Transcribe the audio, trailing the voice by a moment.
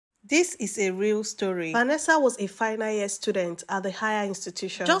This is a real story. Vanessa was a final year student at the higher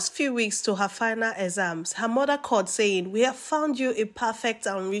institution. Just few weeks to her final exams, her mother called saying, "We have found you a perfect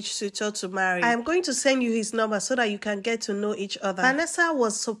and rich suitor to marry. I am going to send you his number so that you can get to know each other." Vanessa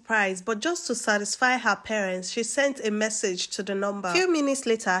was surprised, but just to satisfy her parents, she sent a message to the number. Few minutes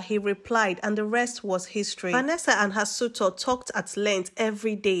later, he replied, and the rest was history. Vanessa and her suitor talked at length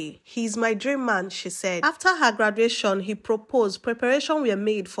every day. "He's my dream man," she said. After her graduation, he proposed. Preparations were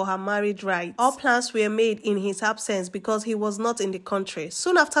made for her marriage rites. All plans were made in his absence because he was not in the country.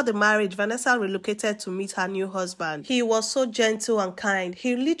 Soon after the marriage, Vanessa relocated to meet her new husband. He was so gentle and kind.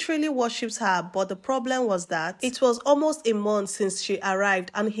 He literally worships her, but the problem was that it was almost a month since she arrived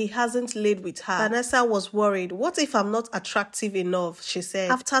and he hasn't laid with her. Vanessa was worried. "What if I'm not attractive enough?" she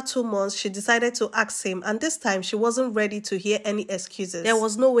said. After 2 months, she decided to ask him, and this time she wasn't ready to hear any excuses. There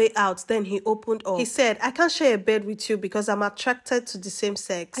was no way out. Then he opened up. He said, "I can't share a bed with you because I'm attracted to the same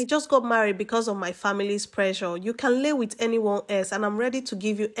sex. I just got married because of my family's pressure. You can lay with anyone else and I'm ready to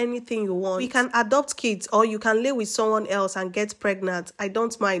give you anything you want. We can adopt kids or you can lay with someone else and get pregnant. I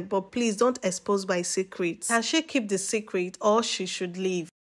don't mind, but please don't expose my secrets." Can she keep the secret or she should leave?